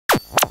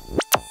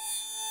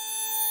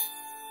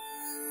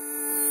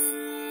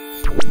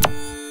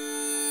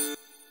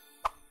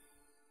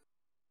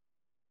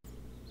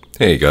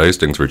Hey guys,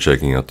 thanks for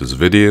checking out this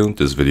video.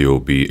 This video will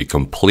be a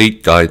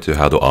complete guide to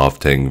how to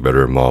off-tank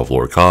better Maw of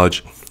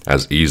Lorkhaj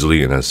as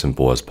easily and as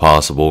simple as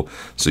possible.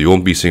 So you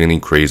won't be seeing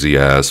any crazy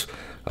ass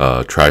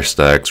trash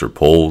stacks or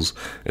pulls.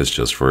 It's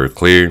just for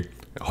clear.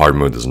 Hard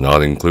mode is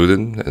not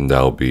included, and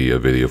that'll be a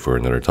video for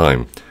another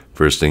time.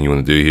 First thing you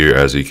want to do here,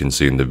 as you can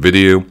see in the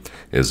video,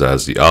 is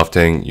as the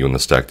off-tank, you want to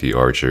stack the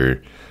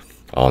archer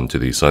onto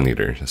the Sun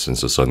Eater.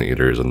 Since the Sun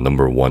Eater is a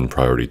 #1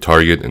 priority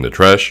target in the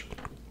trash,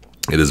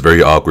 it is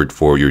very awkward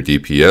for your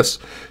DPS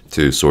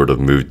to sort of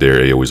move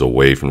their AoEs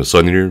away from the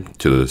Sun Eater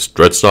to the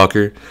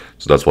Dreadstalker.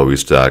 So that's why we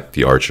stack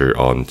the archer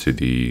onto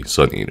the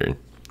Sun Eater.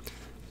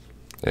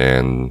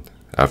 And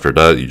after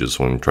that, you just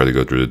want to try to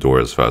go through the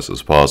door as fast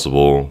as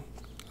possible.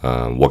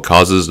 What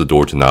causes the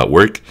door to not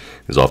work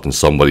is often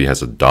somebody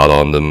has a dot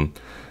on them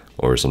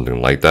or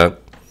something like that.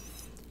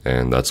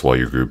 And that's why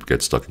your group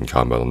gets stuck in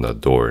combat on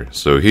that door.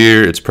 So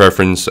here, it's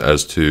preference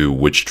as to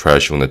which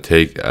trash you want to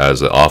take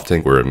as an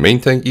off-tank or a main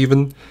tank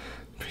even.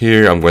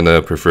 Here, I'm going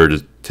to prefer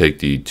to take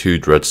the 2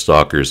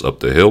 Dreadstalkers up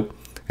the hill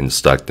and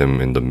stack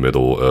them in the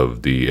middle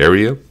of the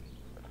area.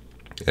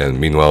 And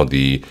meanwhile,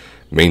 the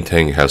main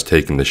tank has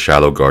taken the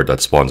Shadow Guard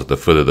that spawns at the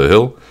foot of the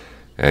hill,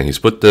 and he's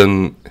put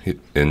them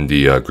in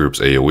the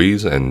group's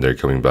AoEs, and they're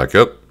coming back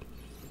up.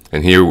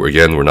 And here,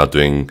 again, we're not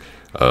doing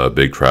a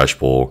big trash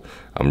pull.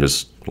 I'm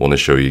just want to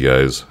show you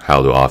guys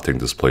how to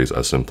off-tank this place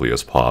as simply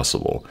as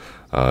possible,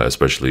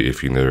 especially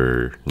if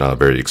you're not a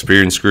very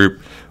experienced group,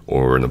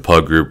 or in a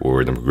pug group,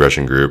 or in a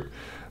progression group.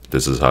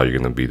 This is how you're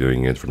going to be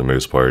doing it for the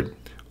most part,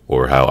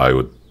 or how I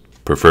would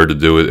prefer to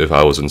do it if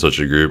I was in such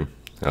a group,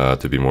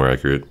 to be more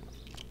accurate.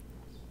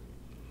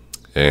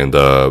 And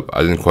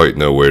I didn't quite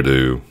know where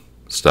to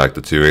stack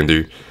the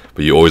 2-hander,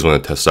 but you always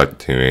want to stack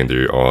the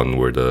 2-hander on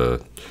where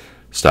the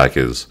stack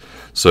is.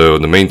 So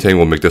the main tank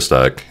will make the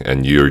stack,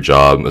 and your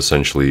job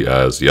essentially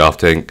as the off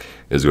tank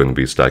is going to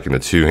be stacking the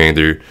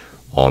 2-hander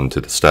onto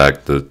the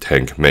stack the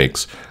tank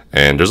makes.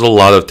 And there's a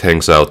lot of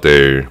tanks out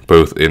there,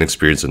 both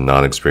inexperienced and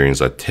non-experienced,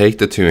 that take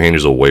the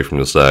 2-handers away from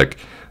the stack,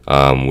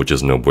 which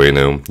is no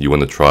bueno. You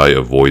want to try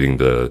avoiding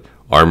the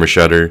armor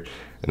shatter.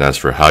 And as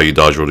for how you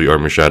dodge roll the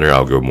armor shatter,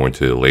 I'll go more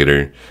into it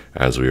later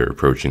as we are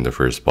approaching the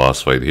first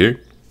boss fight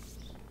here.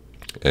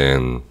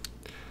 And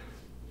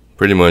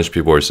pretty much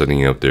people are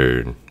setting up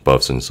their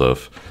buffs and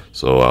stuff,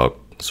 so I'll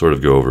sort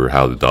of go over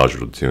how to dodge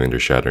roll the 2-hander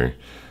shatter.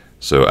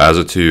 So as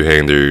a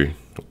 2-hander,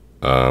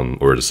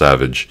 or the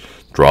savage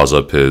draws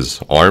up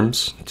his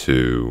arms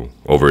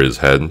over his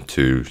head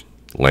to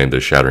land the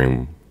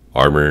shatter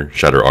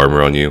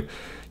armor on you,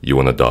 you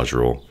want to dodge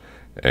roll.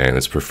 And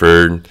it's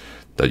preferred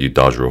that you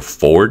dodge roll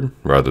forward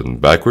rather than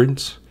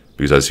backwards,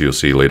 because as you'll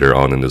see later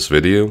on in this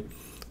video,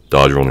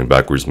 dodge rolling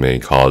backwards may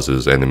cause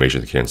his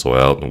animation to cancel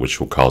out, which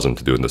will cause him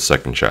to do in the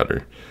second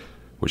shatter,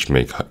 which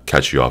may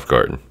catch you off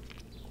guard.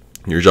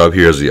 Your job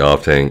here as the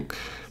off tank,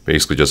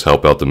 basically just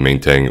help out the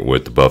main tank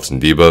with the buffs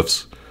and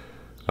debuffs,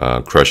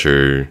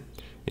 Crusher,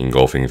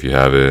 Engulfing if you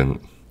have it,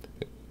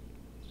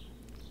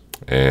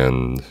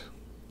 and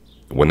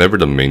whenever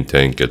the main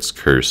tank gets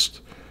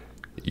cursed,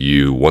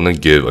 you want to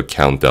give a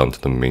countdown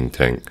to the main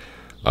tank.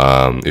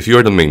 If you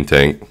are the main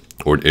tank,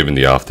 or even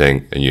the off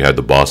tank, and you had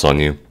the boss on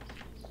you,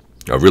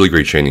 a really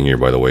great chaining here,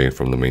 by the way,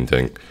 from the main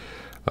tank.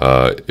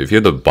 If you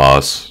have the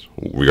boss,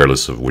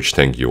 regardless of which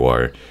tank you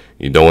are,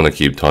 you don't want to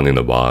keep taunting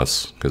the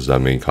boss, because that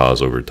may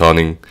cause over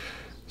taunting.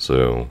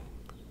 So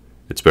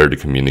it's better to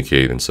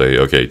communicate and say,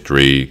 okay,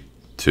 3,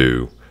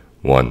 2,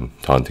 1,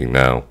 taunting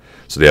now.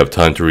 So they have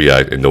time to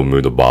react and don't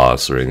move the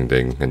boss or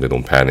anything, and they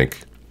don't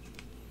panic.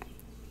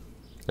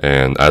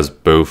 And as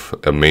both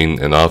a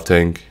main and off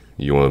tank,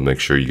 you want to make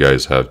sure you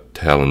guys have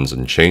talons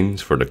and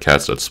chains for the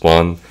cats that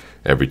spawn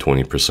every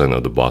 20%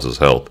 of the boss's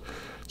health.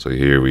 So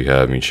here we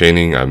have me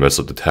chaining. I mess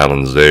up the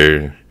talons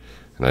there,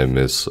 and I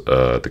miss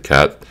the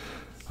cat.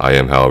 I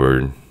am,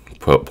 however,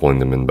 pulling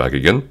them in back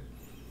again.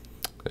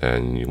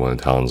 And you want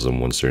to talons them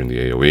once they're in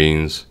the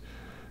AoEs.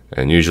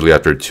 And usually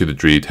after 2 to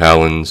 3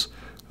 talons,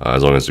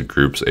 as long as the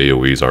group's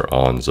AoEs are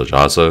on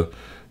Zhaj'hassa,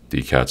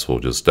 the cats will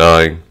just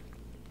die.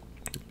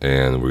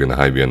 And we're going to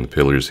hide behind the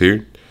pillars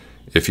here.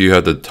 If you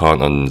have the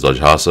taunt on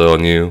Zhaj'hassa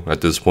on you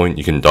at this point,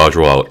 you can dodge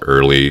roll out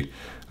early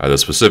at a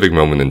specific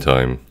moment in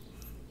time,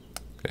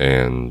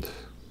 and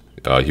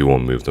he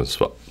won't move from the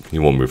spot. He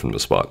won't move from the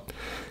spot.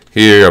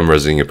 Here, I'm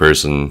resing a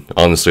person.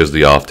 Honestly, as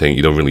the off tank,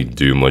 you don't really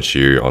do much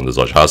here on the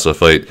Zhaj'hassa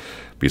fight,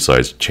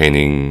 besides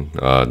chaining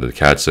the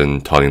cats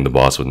and taunting the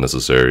boss when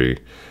necessary,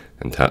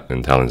 and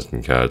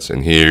talenting cats.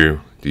 And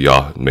here,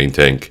 the main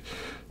tank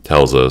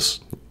tells us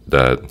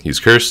that he's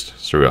cursed.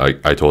 So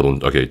I told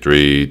him, okay,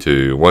 3,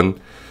 2,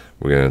 1.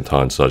 We're gonna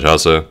taunt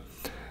Zhaj'hassa,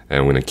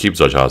 and we're gonna keep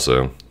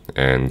Zhaj'hassa.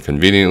 And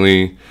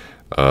conveniently,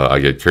 I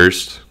get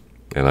cursed,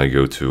 and I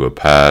go to a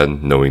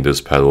pad, knowing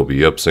this pad will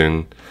be up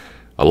soon.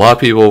 A lot of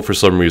people, for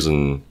some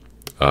reason,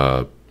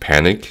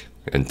 panic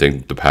and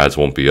think the pads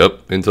won't be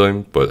up in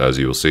time, but as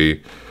you will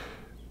see,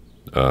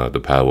 the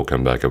pad will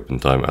come back up in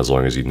time as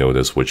long as you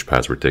notice which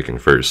pads were taken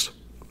first.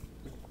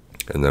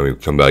 And then we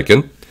come back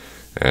in,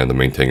 and the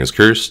main tank is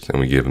cursed, and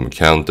we give him a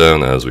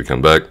countdown as we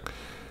come back.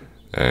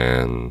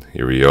 And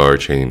here we are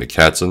chaining the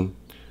cats in.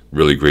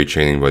 Really great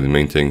chaining by the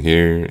main tank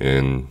here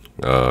in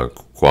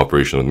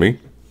cooperation with me.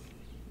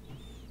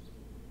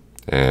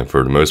 And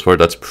for the most part,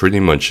 that's pretty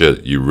much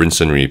it. You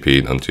rinse and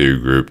repeat until your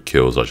group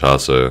kills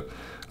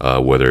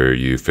Zhaj'hassa, whether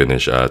you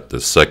finish at the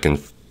second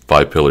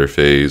 5-pillar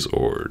phase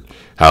or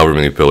however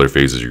many pillar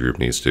phases your group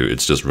needs to.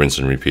 It's just rinse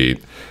and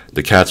repeat.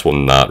 The cats will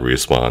not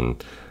respawn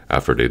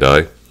after they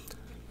die.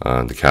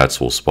 The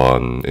cats will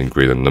spawn in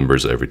greater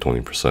numbers every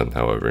 20%,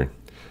 however.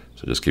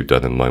 So just keep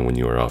that in mind when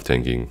you are off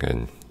tanking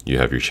and you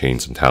have your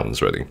chains and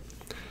talents ready.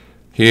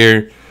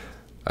 Here,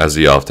 as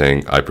the off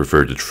tank, I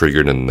prefer to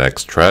trigger the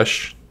next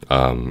trash.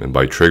 And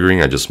by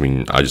triggering, I just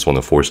mean I just want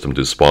to force them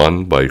to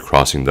spawn by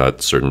crossing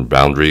that certain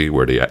boundary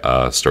where they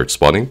start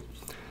spawning.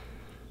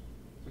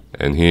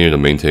 And here the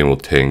main tank will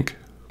tank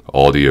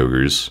all the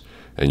ogres,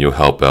 and you'll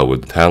help out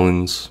with the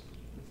talons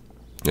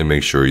and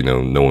make sure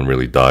no one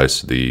really dies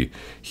to the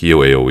heal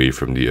AoE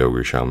from the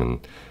ogre shaman.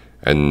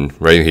 And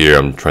right here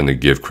I'm trying to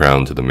give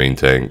crown to the main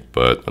tank,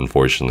 but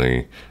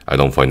unfortunately I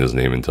don't find his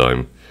name in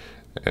time.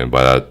 And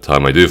by that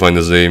time I do find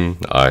his name,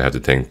 I have to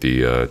tank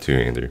the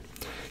two-hander.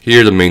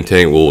 Here the main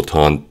tank will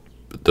taunt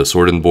the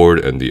sword and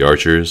board and the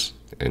archers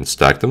and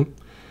stack them.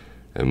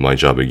 And my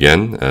job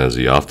again as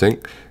the off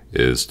tank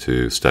is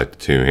to stack the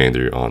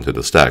two-hander onto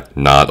the stack,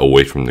 not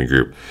away from the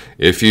group.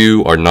 If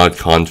you are not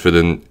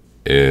confident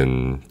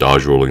in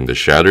dodge rolling the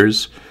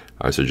shatters,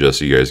 I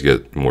suggest you guys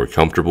get more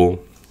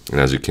comfortable. And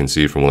as you can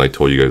see from what I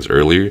told you guys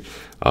earlier,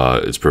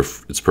 it's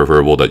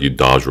preferable that you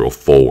dodge roll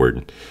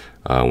forward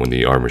when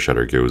the armor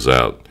shatter goes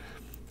out.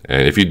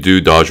 And if you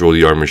do dodge roll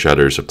the armor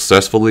shatter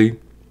successfully,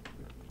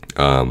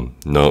 no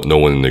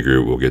one in the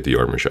group will get the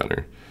armor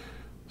shatter.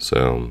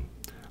 So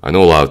I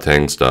know a lot of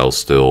tanks that'll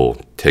still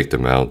take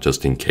them out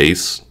just in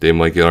case they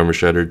might get armor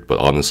shattered, but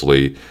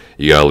honestly,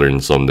 you gotta learn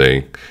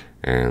someday,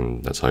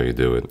 and that's how you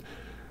do it.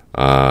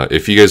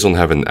 If you guys don't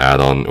have an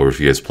add-on, or if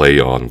you guys play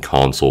on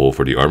console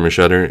for the armor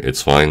shatter,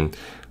 it's fine.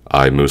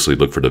 I mostly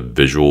look for the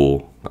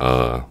visual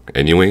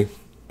anyway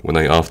when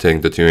I off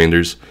tank the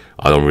two-handers.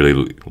 I don't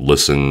really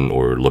listen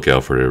or look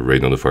out for the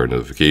raid notifier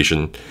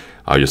notification.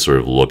 I just sort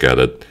of look at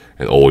it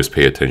and always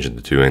pay attention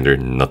to two-hander,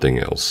 nothing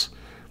else.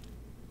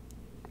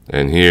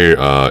 And here,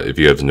 if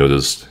you have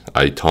noticed,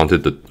 I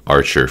taunted the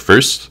archer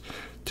first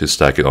to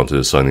stack it onto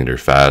the Sun Eater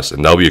fast,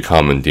 and that'll be a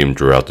common theme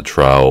throughout the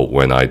trial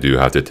when I do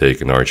have to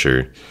take an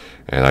archer.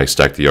 And I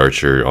stacked the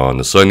archer on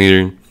the Sun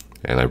Eater,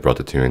 and I brought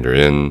the two-hander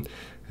in,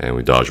 and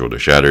we dodge roll the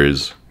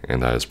shatters,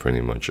 and that is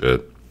pretty much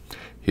it.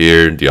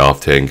 Here, the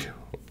off tank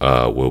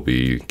will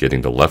be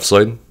getting the left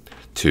side,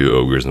 2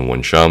 ogres and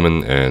 1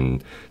 shaman,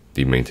 and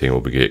the main tank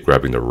will be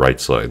grabbing the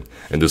right side.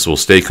 And this will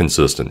stay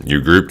consistent.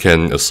 Your group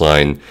can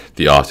assign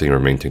the off tank or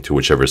main tank to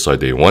whichever side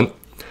they want,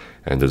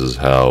 and this is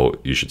how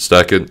you should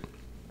stack it.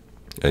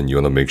 And you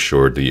want to make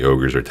sure the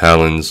ogres are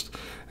talons,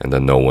 and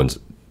then no one's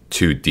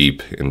too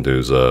deep in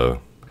those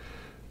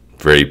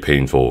very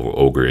painful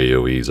ogre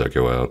AoEs that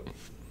go out.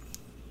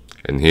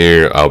 And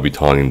here I'll be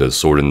taunting the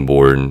sword and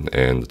board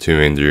and the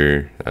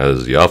two-hander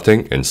as the off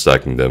tank and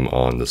stacking them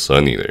on the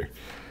Sun Eater.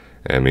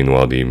 And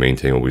meanwhile the main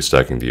tank will be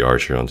stacking the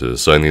archer onto the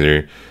Sun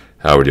Eater.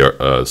 However,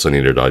 the Sun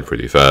Eater died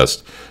pretty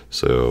fast,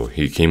 so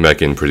he came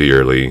back in pretty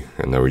early,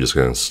 and now we're just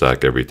going to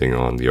stack everything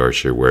on the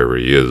archer wherever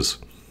he is.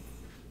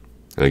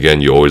 And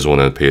again, you always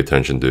want to pay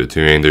attention to the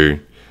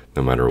two-hander,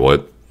 no matter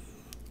what.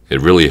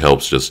 It really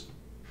helps just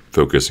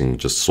focusing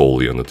just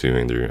solely on the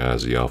two-hander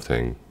as the off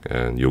tank,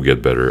 and you'll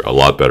get a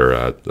lot better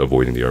at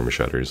avoiding the armor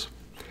shatters.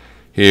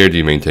 Here,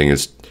 the main tank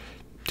is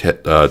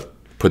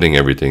putting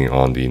everything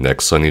on the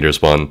next Sun Eater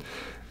spawn,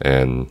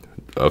 and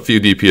a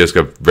few DPS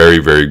got very,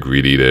 very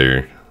greedy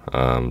there,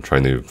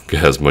 trying to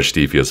get as much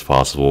DP as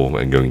possible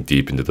and going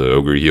deep into the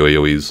ogre heal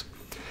AoEs.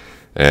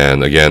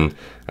 And again,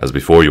 as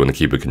before, you want to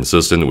keep it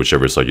consistent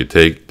whichever side you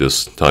take.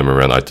 This time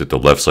around I took the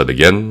left side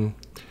again,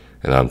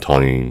 and I'm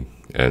taunting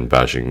and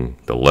bashing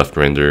the left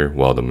render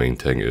while the main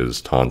tank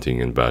is taunting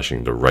and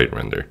bashing the right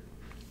render.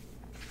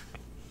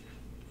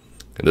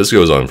 And this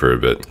goes on for a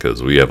bit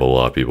because we have a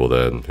lot of people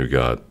then who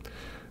got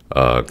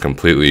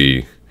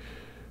completely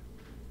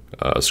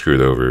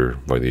screwed over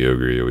by the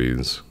ogre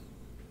AoEs.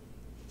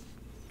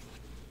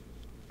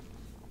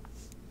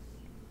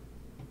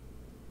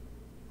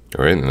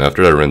 Alright, and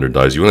after that render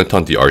dies, you want to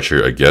taunt the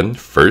archer again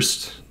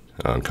first,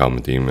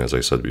 common theme as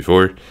I said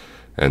before,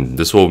 and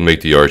this will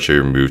make the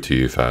archer move to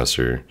you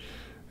faster.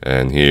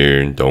 And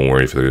here, don't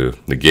worry if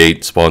the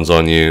gate spawns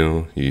on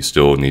you, you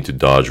still need to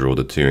dodge roll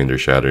the two-hander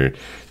shatter.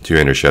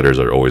 Two-hander shatters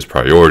are always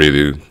priority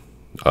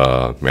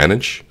to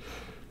manage.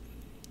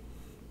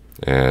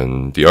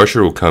 And the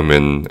archer will come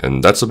in,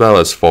 and that's about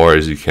as far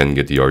as you can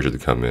get the archer to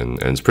come in.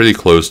 And it's pretty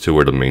close to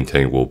where the main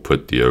tank will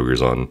put the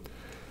ogres on.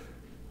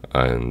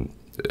 And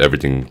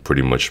everything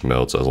pretty much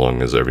melts as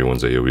long as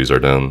everyone's AoEs are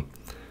down.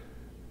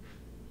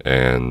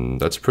 And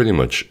that's pretty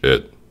much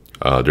it.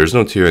 There's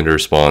no two-hander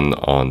spawn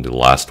on the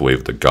last wave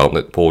of the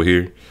gauntlet pull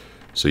here,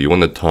 so you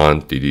want to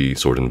taunt the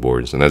sword and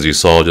boards. And as you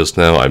saw just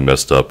now, I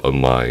messed up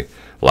on my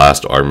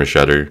last armor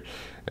shatter,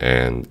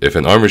 And if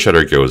an armor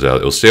shatter goes out,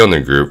 it'll stay on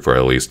the group for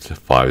at least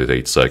 5 to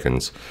 8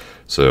 seconds.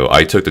 So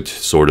I took the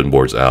sword and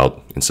boards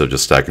out instead of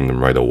just stacking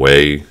them right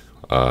away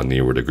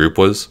near where the group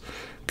was.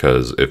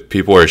 Because if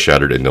people are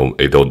shattered and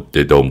they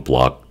don't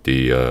block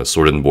the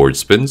sword and board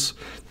spins,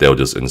 they'll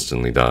just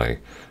instantly die.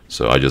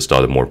 So I just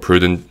thought it more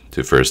prudent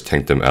to first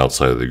tank them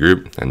outside of the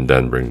group and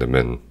then bring them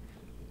in.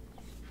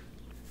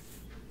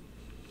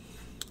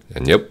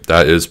 And yep,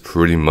 that is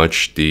pretty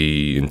much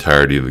the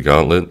entirety of the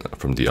gauntlet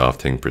from the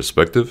off-tank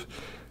perspective.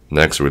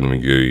 Next, we're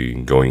going to be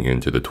going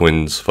into the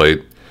twins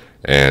fight.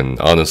 And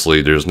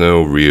honestly, there's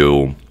no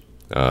real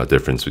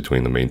difference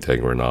between the main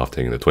tank or an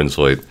off-tank and the twins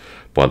fight,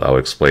 but I'll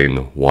explain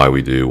why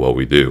we do what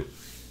we do.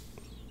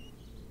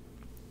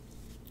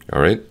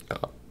 Alright,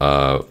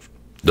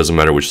 doesn't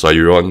matter which side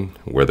you're on,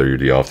 whether you're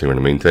the off-tank or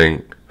the main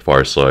tank,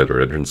 far side or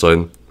entrance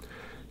side.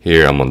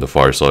 Here, I'm on the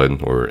far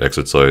side or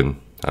exit side.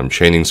 I'm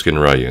chaining Skin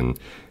Ryan.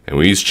 And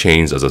we use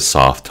chains as a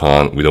soft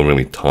taunt. We don't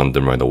really taunt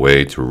them right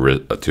away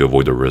to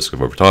avoid the risk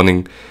of over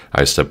taunting.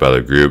 I step out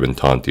of the group and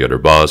taunt the other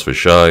boss for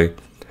shy.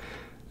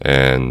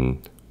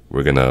 And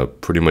we're gonna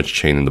pretty much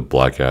chain in the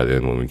black ad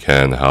in when we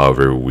can.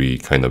 However, we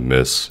kind of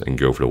miss and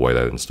go for the white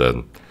ad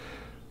instead.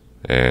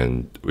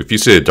 And if you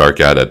see a dark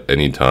ad at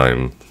any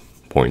time,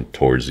 point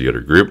towards the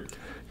other group.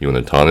 You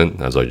want to taunt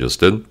it, as I just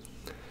did.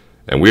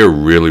 And we are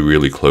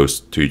really close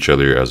to each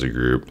other as a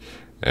group.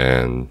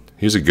 And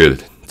here's a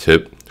good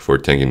tip for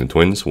tanking the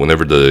twins.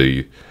 Whenever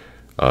the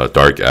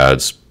dark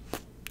ads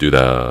do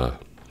the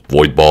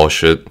void ball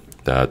shit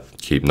that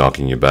keep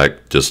knocking you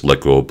back, just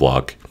let go of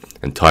block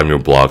and time your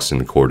blocks in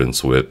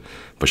accordance with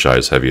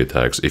Bashai's heavy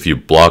attacks. If you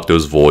block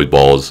those void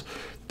balls,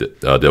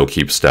 they'll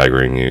keep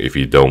staggering you. If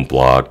you don't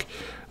block,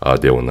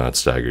 they will not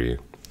stagger you.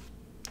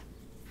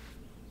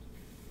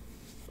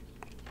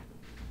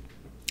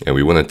 And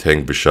we want to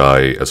tank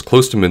Bashai as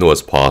close to middle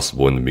as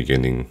possible in the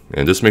beginning.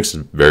 And this makes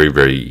it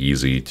very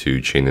easy to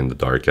chain in the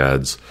dark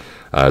ads,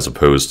 as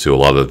opposed to a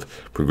lot of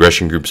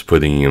progression groups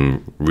putting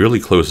him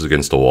really close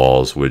against the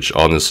walls, which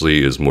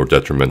honestly is more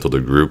detrimental to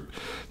the group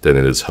than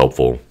it is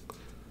helpful.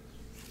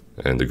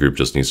 And the group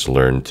just needs to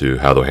learn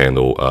how to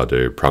handle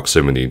their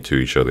proximity to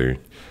each other.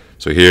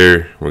 So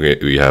here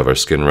we have our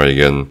Skin right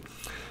again,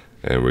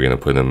 and we're gonna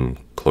put him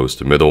close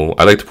to middle.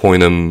 I like to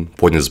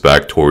point his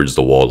back towards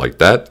the wall like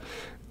that,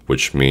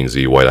 which means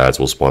the white ads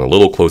will spawn a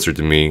little closer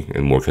to me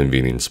in more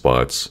convenient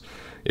spots.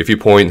 If you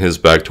point his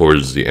back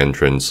towards the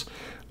entrance,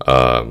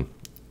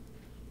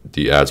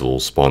 the ads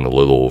will spawn a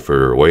little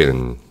further away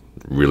in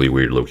really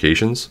weird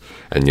locations.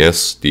 And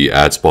yes, the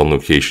ad spawn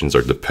locations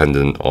are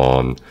dependent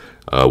on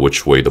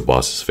which way the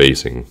boss is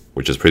facing,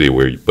 which is pretty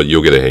weird, but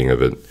you'll get a hang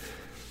of it.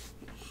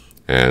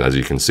 And as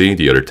you can see,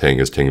 the other tank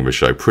is tanking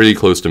Bashai pretty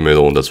close to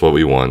middle, and that's what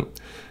we want.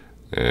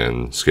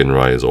 And Skin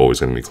Rai is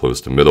always going to be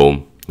close to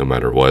middle, no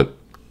matter what.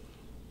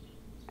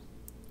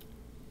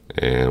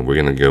 And we're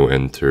going to go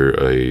enter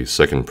a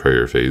second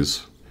prayer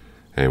phase.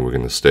 And we're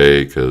going to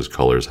stay because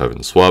colors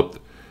haven't swapped.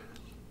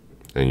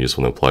 And you just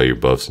want to apply your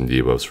buffs and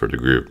debuffs for the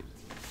group.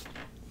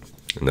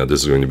 Now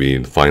this is going to be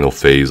the final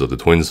phase of the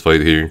twins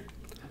fight here.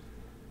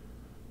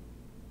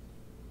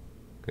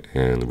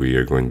 And we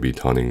are going to be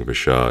taunting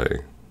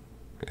Vashai.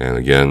 And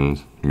again,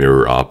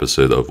 mirror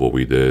opposite of what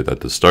we did at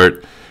the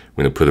start.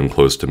 We're going to put him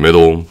close to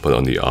middle, but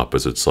on the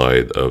opposite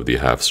side of the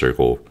half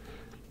circle,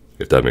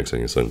 if that makes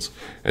any sense.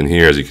 And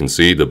here, as you can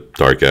see, the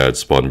dark ads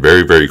spawn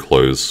very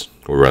close,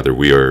 or rather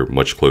we are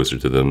much closer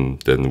to them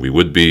than we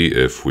would be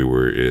if we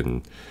were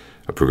in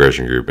a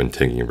progression group and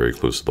tanking it very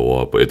close to the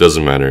wall. But it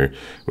doesn't matter,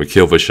 we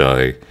kill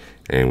Vashai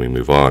and we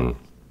move on.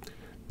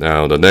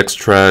 Now the next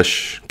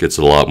trash gets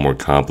a lot more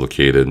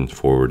complicated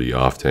for the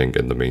off tank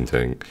and the main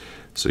tank,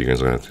 so you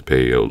guys are going to have to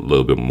pay a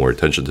little bit more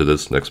attention to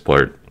this next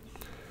part.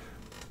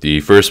 The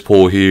first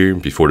pull here,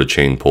 before the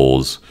chain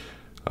pulls,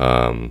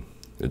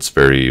 it's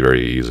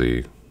very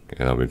easy,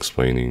 and I'm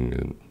explaining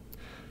it.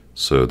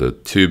 So the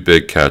two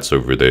big cats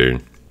over there,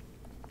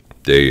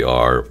 they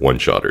are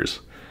one-shotters.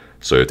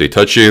 So if they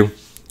touch you,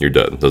 you're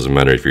done. Doesn't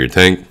matter if you're a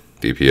tank,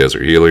 DPS,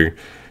 or healer.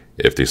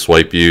 If they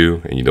swipe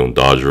you and you don't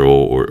dodge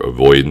roll or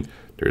avoid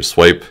their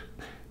swipe,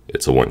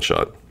 it's a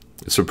one-shot.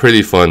 It's a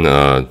pretty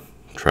fun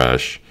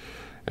trash.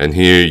 And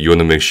here you want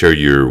to make sure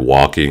you're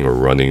walking or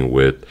running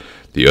with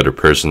the other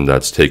person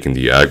that's taking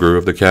the aggro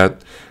of the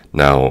cat.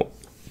 Now,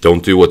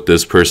 don't do what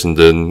this person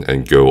did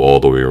and go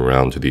all the way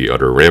around to the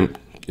other ramp.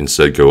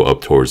 Instead, go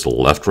up towards the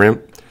left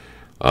ramp.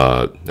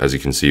 As you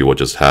can see, what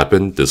just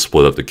happened, this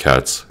split up the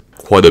cats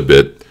quite a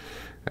bit,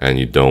 and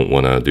you don't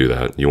want to do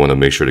that. You want to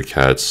make sure the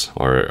cats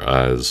are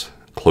as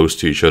close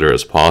to each other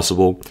as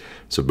possible,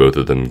 so both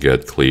of them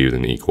get cleaved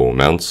in equal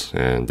amounts,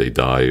 and they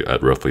die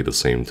at roughly the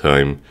same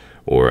time,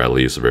 or at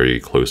least very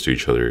close to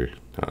each other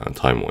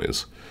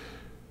time-wise.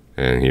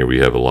 And here we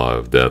have a lot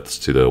of deaths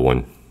to the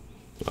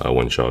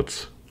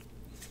one-shots.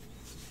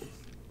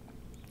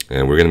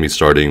 And we're going to be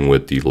starting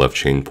with the left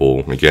chain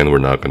pull. Again, we're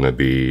not going to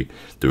be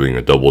doing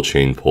a double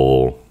chain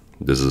pull.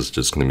 This is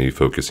just going to be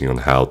focusing on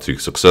how to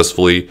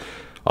successfully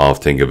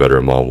off-tank a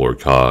veteran Maw of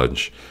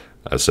Lorkhaj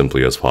as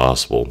simply as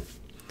possible.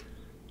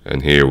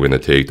 And here we're going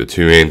to take the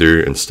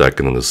two-hander and stack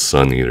it on the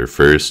Sun Eater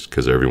first,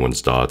 because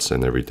everyone's dots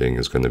and everything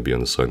is going to be on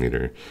the Sun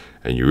Eater.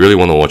 And you really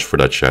want to watch for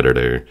that shatter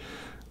there.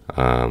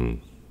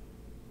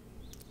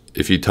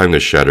 If you time the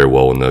shatter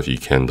well enough, you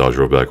can dodge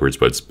roll backwards,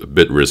 but it's a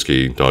bit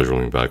risky dodge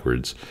rolling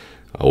backwards.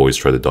 I always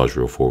try to dodge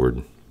roll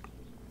forward.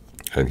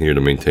 And here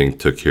the main tank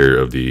took care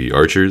of the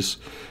archers.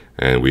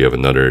 And we have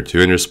another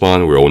two-hander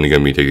spawn. We're only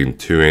going to be taking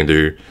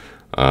two-hander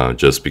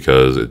just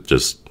because it's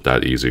just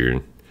that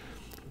easier.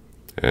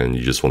 And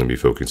you just want to be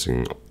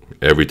focusing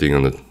everything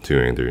on the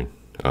two-hander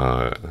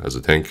as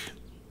a tank,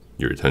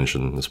 your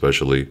attention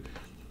especially.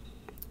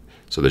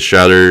 So the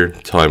shatter,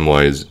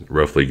 time-wise,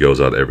 roughly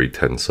goes out every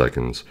 10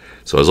 seconds.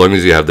 So as long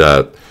as you have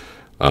that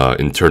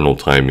internal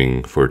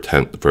timing for a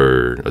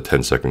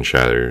 10-second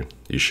shatter,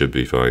 you should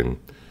be fine.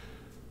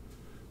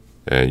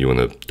 And you want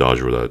to dodge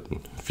roll that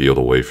field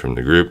away from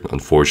the group.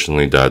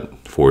 Unfortunately,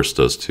 that forced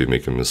us to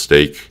make a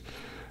mistake,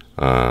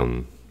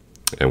 and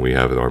we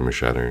have an armor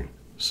shatter.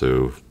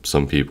 So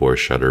some people are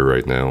shattered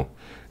right now,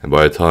 and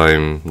by the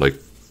time like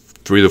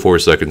 3 to 4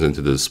 seconds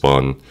into the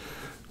spawn,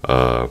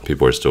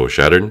 people are still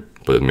shattered.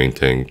 But the main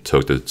tank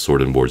took the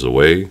sword and boards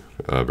away,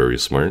 very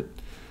smart.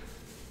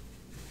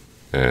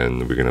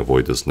 And we're gonna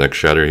avoid this next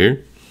shatter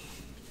here.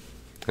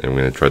 And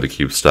we're going to try to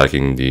keep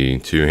stacking the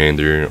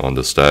two-hander on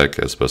the stack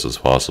as best as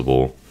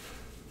possible.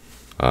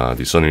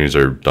 The Sun Eaters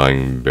are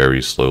dying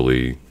very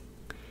slowly,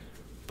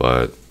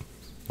 but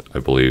I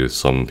believe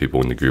some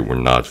people in the group were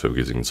not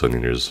focusing on Sun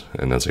Eaters.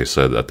 And as I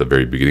said at the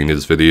very beginning of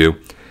this video,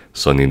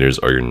 Sun Eaters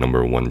are your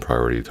 #1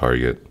 priority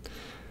target.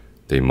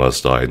 They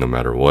must die no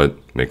matter what.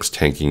 Makes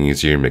tanking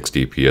easier, makes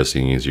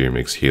DPSing easier,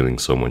 makes healing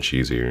so much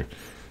easier.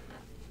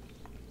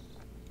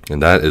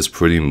 And that is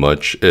pretty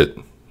much it.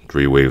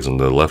 3 waves on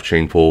the left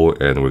chain pull,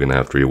 and we're going to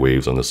have 3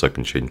 waves on the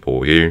second chain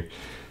pull here.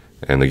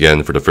 And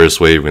again, for the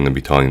first wave, we're going to be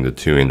taunting the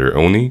two-hander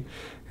only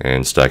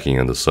and stacking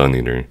on the Sun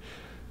Eater,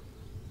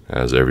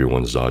 as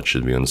everyone's dodge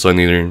should be on the Sun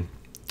Eater.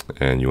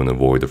 And you want to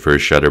avoid the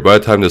first shatter. By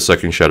the time the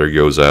second shatter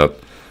goes out,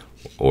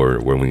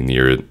 or when we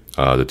near it,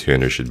 the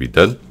two-hander should be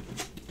dead.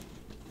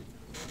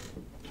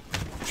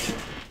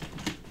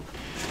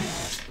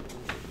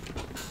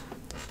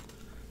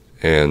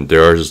 And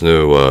there is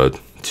no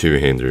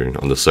two-hander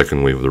on the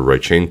second wave of the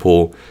right chain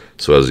pull,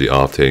 so as the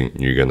off tank,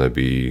 you're gonna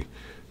be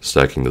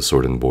stacking the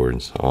sword and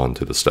boards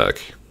onto the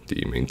stack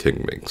the main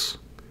tank makes.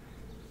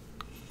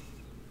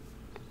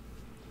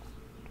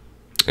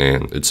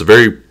 And it's a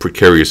very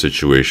precarious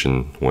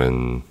situation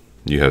when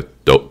you have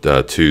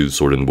 2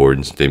 sword and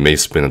boards. They may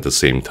spin at the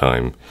same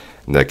time,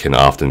 and that can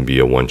often be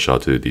a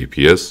one-shot to the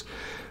DPS.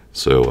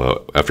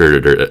 So after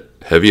their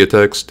heavy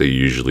attacks, they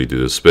usually do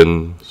the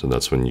spin, so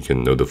that's when you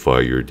can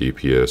notify your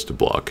DPS to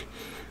block.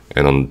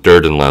 And on the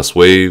third and last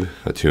wave,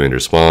 a two-hander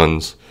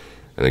spawns.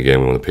 And again,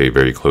 we want to pay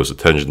very close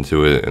attention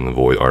to it and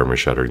avoid armor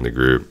shattering the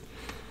group.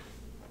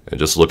 And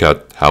just look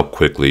at how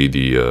quickly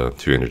the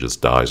two-hander just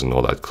dies and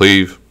all that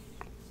cleave.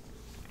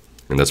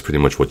 And that's pretty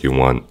much what you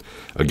want.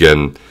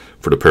 Again,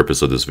 for the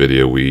purpose of this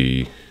video,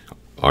 we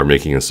are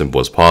making it as simple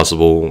as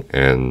possible.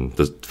 And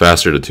the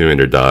faster the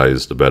two-hander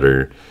dies, the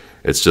better.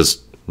 It's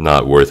just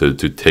not worth it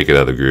to take it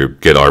out of the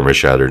group, get armor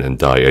shattered, and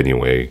die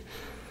anyway.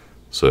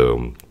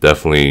 So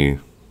definitely...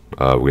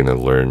 we're going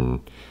to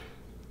learn,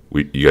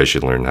 you guys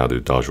should learn how to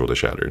dodge roll the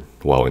shatter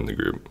while in the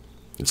group.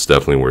 It's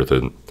definitely worth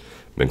it.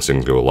 Makes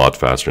things go a lot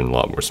faster and a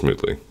lot more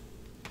smoothly.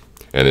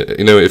 And,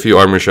 you know, if you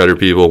armor shatter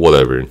people,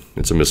 whatever.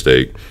 It's a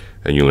mistake,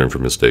 and you learn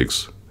from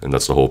mistakes. And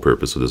that's the whole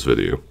purpose of this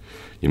video.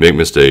 You make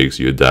mistakes,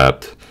 you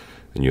adapt,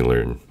 and you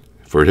learn.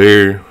 For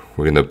here,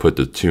 we're going to put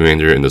the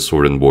two-hander and the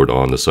sword and board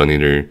on the Sun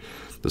Eater.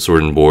 The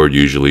sword and board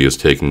usually is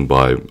taken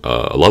by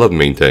a lot of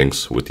main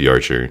tanks with the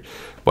archer,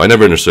 but I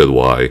never understood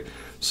why.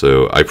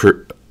 So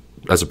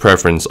as a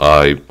preference,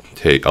 I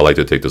like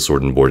to take the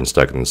sword and board and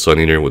stack it in the Sun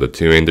Eater with a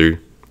two-hander,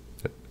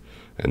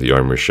 and the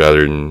armor is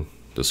shattered.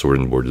 The sword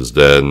and board is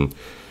dead.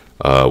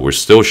 We're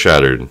still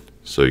shattered,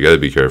 so you gotta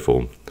be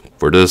careful.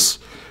 For this,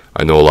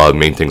 I know a lot of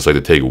main tanks like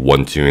to take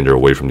 1 two-hander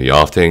away from the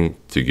off tank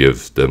to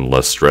give them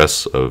less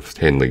stress of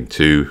handling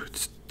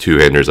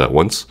two-handers at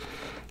once.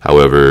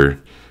 However,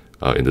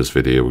 in this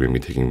video, we're gonna be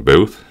taking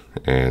both,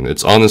 and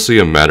it's honestly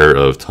a matter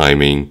of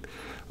timing.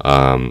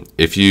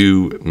 If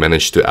you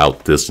manage to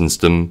outdistance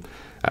them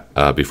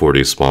before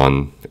they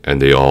spawn,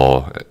 and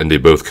they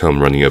both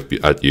come running up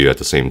at you at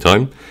the same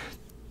time,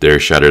 their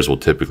shatters will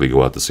typically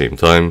go out at the same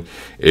time.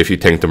 If you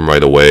tank them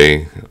right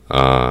away,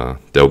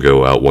 they'll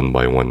go out one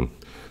by one.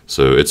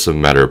 So it's a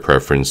matter of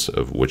preference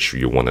of which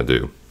you want to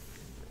do.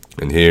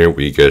 And here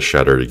we get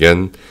shattered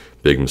again.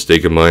 Big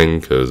mistake of mine,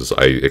 because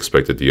I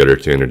expected the other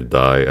two-hander to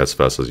die as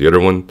fast as the other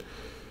one.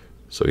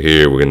 So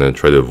here we're going to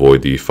try to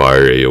avoid the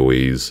fire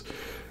AoEs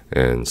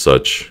and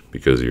such,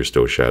 because you're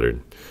still shattered,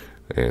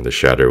 and the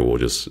shatter will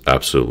just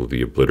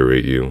absolutely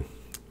obliterate you.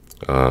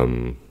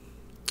 I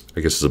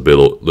guess it's a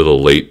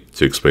little late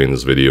to explain in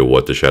this video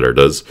what the shatter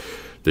does.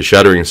 The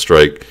shattering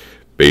strike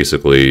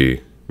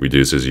basically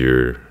reduces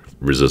your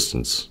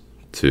resistance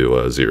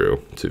to 0,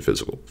 to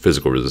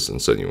physical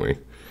resistance anyway,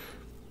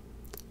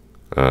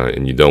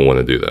 and you don't want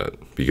to do that,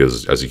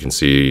 because as you can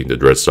see, the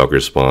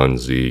Dreadstalker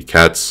spawns the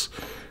cats,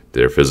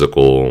 they're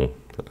physical,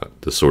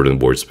 the sword and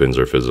board spins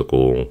are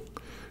physical.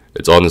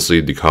 It's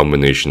honestly the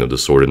combination of the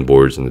sword and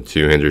boards and the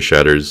two-hander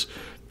shatters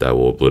that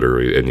will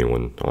obliterate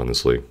anyone,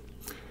 honestly.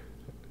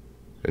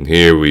 And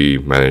here we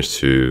managed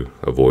to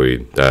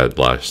avoid that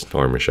last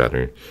armor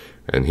shatter.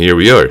 And here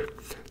we are.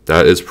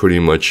 That is pretty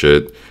much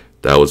it.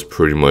 That was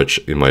pretty much,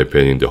 in my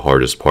opinion, the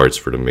hardest parts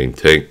for the main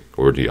tank,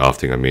 or the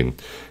Offtank. I mean,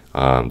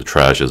 the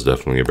trash is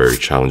definitely a very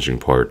challenging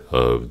part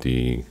of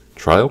the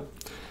trial.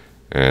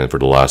 And for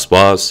the last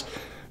boss,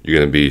 you're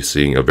going to be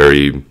seeing a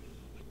very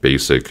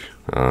basic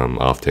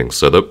Offtank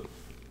setup.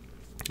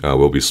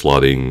 We'll be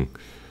slotting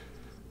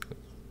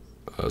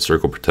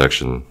circle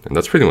protection, and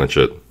that's pretty much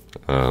it.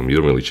 You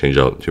don't really change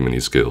out too many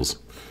skills.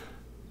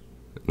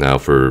 Now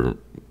for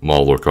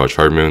Maw of Lorkhaj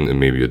Hard Moon, it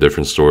may be a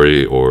different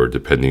story, or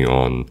depending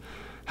on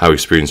how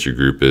experienced your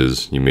group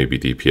is, you may be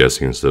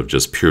DPSing instead of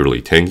just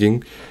purely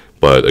tanking.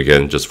 But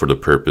again, just for the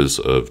purpose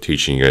of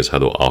teaching you guys how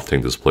to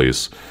off-tank this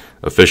place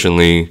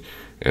efficiently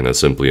and as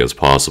simply as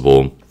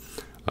possible,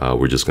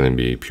 we're just going to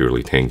be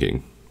purely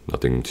tanking.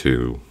 Nothing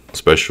too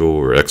special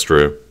or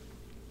extra.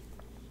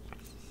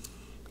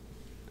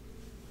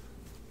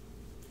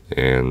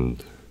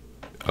 And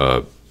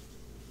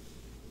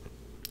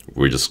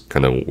we're just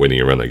kind of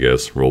waiting around, I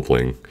guess,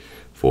 role-playing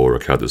for a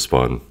cat to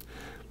spawn.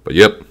 But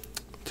yep,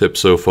 tip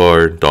so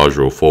far, dodge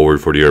roll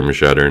forward for the armor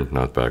shatter,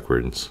 not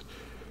backwards.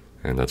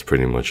 And that's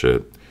pretty much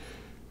it.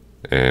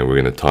 And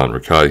we're going to taunt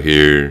Lorkhaj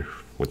here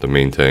with the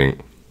main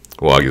tank.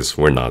 Well, I guess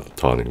we're not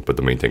taunting, but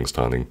the main tank's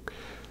taunting.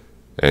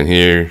 And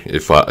here,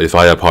 if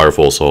I have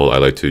powerful assault, I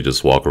like to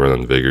just walk around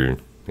on vigor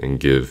and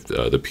give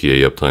the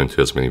PA uptime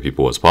to as many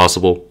people as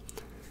possible.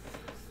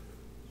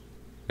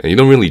 And you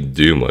don't really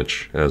do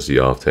much as the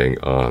off-tank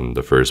on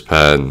the first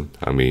pad.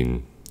 I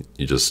mean,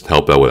 you just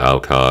help out with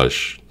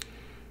Lorkhaj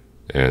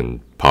and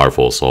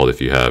powerful assault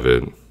if you have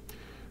it.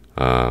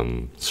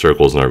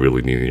 Circle's not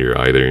really needed here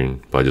either,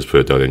 but I just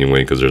put it down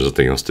anyway because there's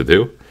nothing else to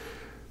do.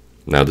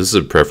 Now this is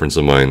a preference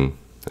of mine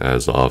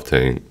as the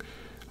off-tank.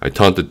 I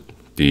taunted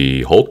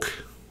the Hulk,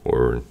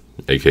 or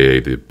aka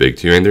the big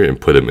two-hander,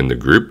 and put him in the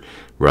group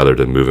rather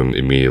than move him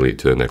immediately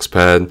to the next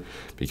pad,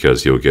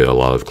 because you'll get a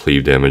lot of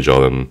cleave damage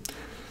on him.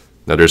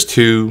 Now there's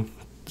two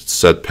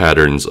set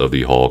patterns of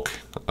the Hulk.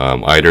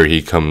 Either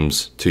he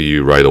comes to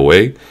you right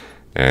away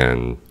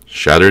and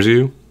shatters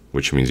you,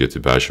 which means you have to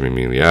bash him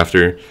immediately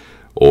after,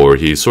 or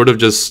he sort of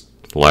just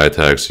light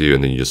attacks you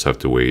and then you just have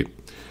to wait,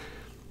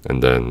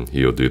 and then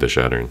he'll do the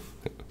shattering.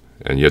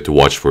 And you have to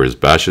watch for his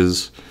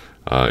bashes.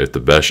 If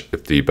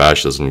the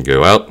bash doesn't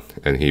go out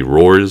and he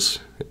roars,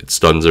 it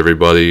stuns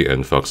everybody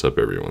and fucks up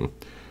everyone.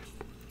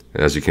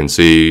 And as you can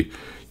see,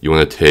 you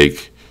want to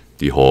take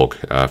the Hulk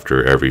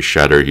after every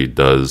shatter he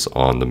does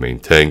on the main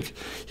tank.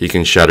 He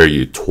can shatter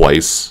you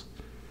twice,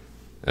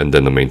 and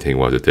then the main tank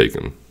will have to take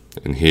him.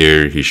 And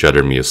here he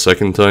shattered me a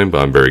second time,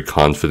 but I'm very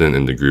confident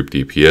in the group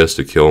DPS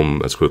to kill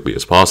him as quickly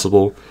as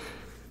possible,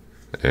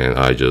 and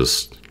I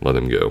just let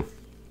him go.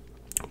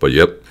 But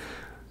yep,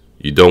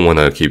 you don't want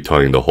to keep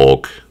taunting the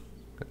Hulk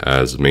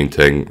as main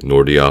tank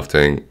nor the off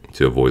tank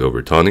to avoid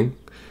over taunting.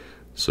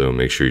 So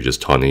make sure you're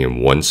just taunting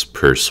him once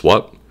per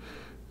swap,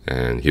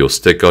 and he'll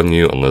stick on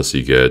you unless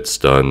you get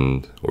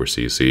stunned or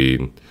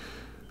CC'd.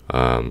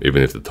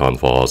 Even if the taunt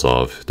falls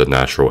off, the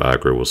natural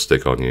aggro will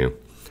stick on you.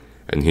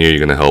 And here you're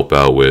going to help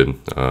out with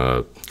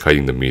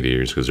kiting the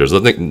meteors, because there's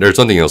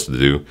nothing else to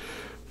do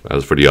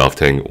as for the off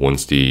tank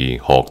once the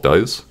Hulk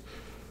dies.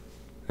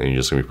 And you're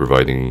just going to be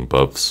providing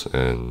buffs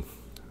and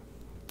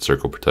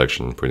circle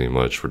protection pretty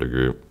much for the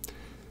group.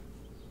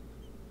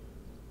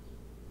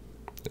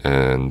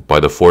 And by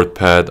the fourth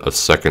pad, a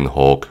second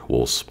Hulk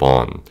will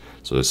spawn.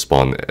 So they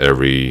spawn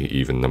every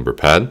even number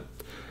pad.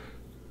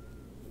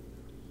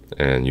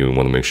 And you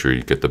want to make sure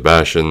you get the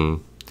bash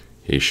in.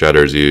 He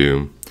shatters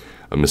you.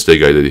 A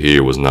mistake I did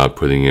here was not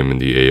putting him in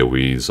the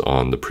AoEs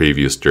on the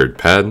previous third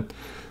pad.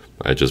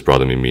 I just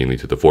brought him immediately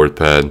to the fourth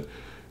pad.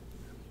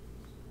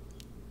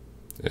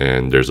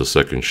 And there's a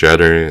second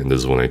shatter, and this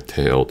is when I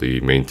tell the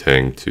main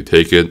tank to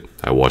take it.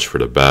 I watch for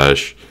the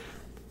bash.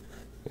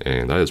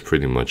 And that is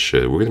pretty much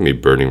it. We're going to be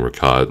burning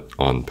Lorkhaj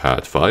on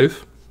pad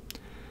 5.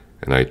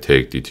 And I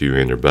take the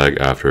two-hander back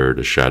after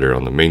the shatter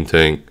on the main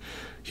tank.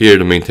 Here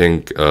the main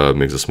tank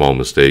makes a small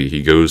mistake.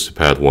 He goes to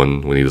pad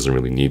 1 when he doesn't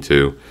really need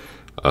to.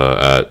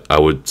 I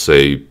would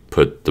say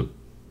put the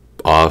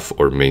off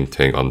or main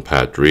tank on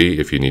pad 3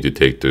 if you need to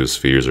take those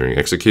spheres during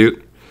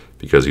execute,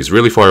 because he's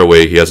really far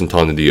away. He hasn't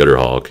taunted the other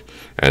Hulk,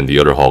 and the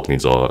other Hulk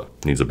needs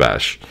a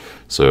bash.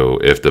 So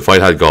if the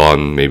fight had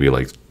gone maybe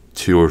like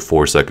 2 or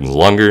 4 seconds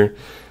longer,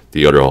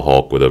 the other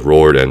Hulk would have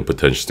roared and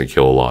potentially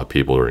kill a lot of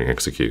people during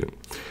execute.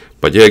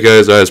 But yeah,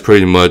 guys, that is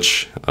pretty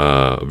much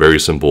a very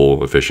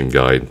simple, efficient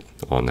guide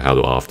on how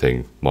to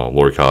off-tank Maw of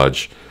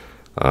Lorkhaj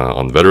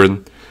on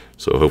Veteran.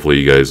 So hopefully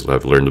you guys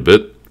have learned a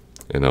bit,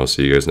 and I'll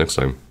see you guys next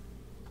time.